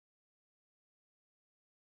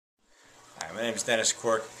My name is Dennis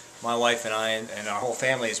Quirk. My wife and I, and our whole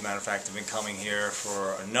family, as a matter of fact, have been coming here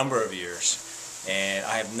for a number of years. And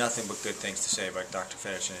I have nothing but good things to say about Dr.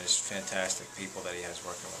 Fedich and his fantastic people that he has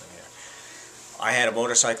working with him here. I had a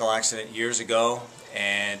motorcycle accident years ago,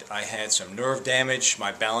 and I had some nerve damage.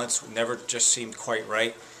 My balance never just seemed quite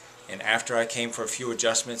right. And after I came for a few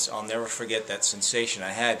adjustments, I'll never forget that sensation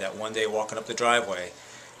I had that one day walking up the driveway,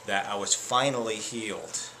 that I was finally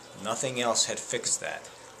healed. Nothing else had fixed that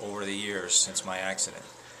over the years since my accident.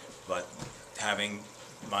 But having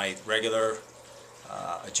my regular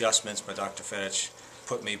adjustments by Dr. Fedich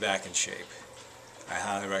put me back in shape. I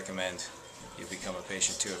highly recommend you become a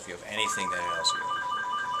patient too if you have anything that ails you.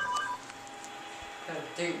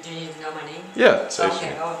 Do you need to know my name? Yeah,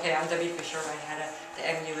 Okay, I'm W. Fisher. I had the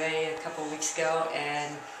MUA a couple of weeks ago,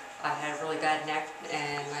 and I had a really bad neck,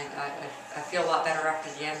 and I feel a lot better after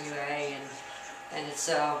the MUA, and it's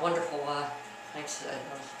wonderful. Thanks,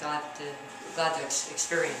 glad to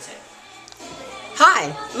experience it.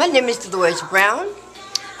 Hi, my name is Dolores Brown,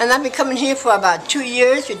 and I've been coming here for about 2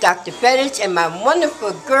 years with Dr. Fedich and my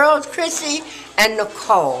wonderful girls, Chrissy and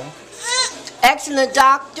Nicole. Excellent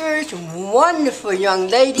doctors, wonderful young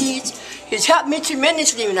ladies. He's helped me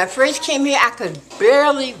tremendously. When I first came here, I could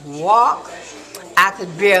barely walk. I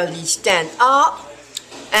could barely stand up.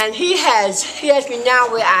 And he has me now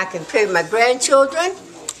where I can play with my grandchildren.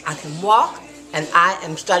 I can walk, and I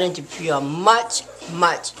am starting to feel much,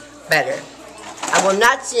 much better. I will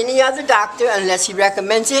not see any other doctor unless he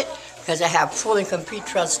recommends it, because I have full and complete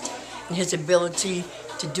trust in his ability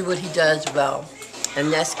to do what he does well.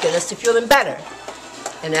 And that's get us to feeling better.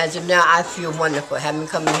 And as of now, I feel wonderful. I've been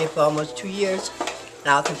coming here for almost 2 years, and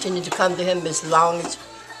I'll continue to come to him as long as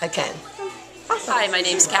I can. Awesome. Hi, my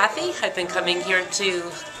name's Kathy. I've been coming here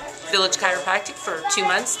to Village Chiropractic for 2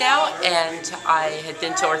 months now, and I had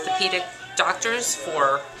been to orthopedic doctors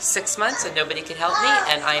for 6 months and nobody could help me,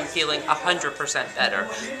 and I'm feeling 100% better.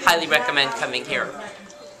 Highly recommend coming here.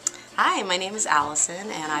 Hi, my name is Allison,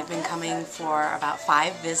 and I've been coming for about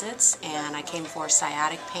 5 visits, and I came for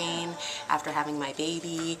sciatic pain after having my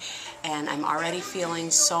baby, and I'm already feeling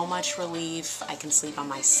so much relief. I can sleep on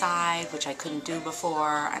my side, which I couldn't do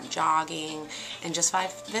before. I'm jogging in just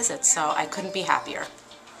 5 visits, so I couldn't be happier.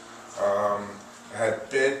 I had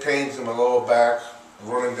bad pains in my lower back,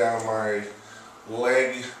 running down my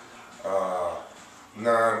leg.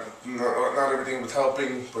 Not everything was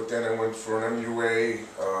helping, but then I went for an MUA,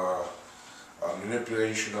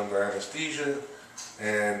 manipulation under anesthesia,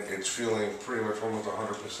 and it's feeling pretty much almost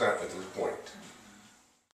 100% at this point.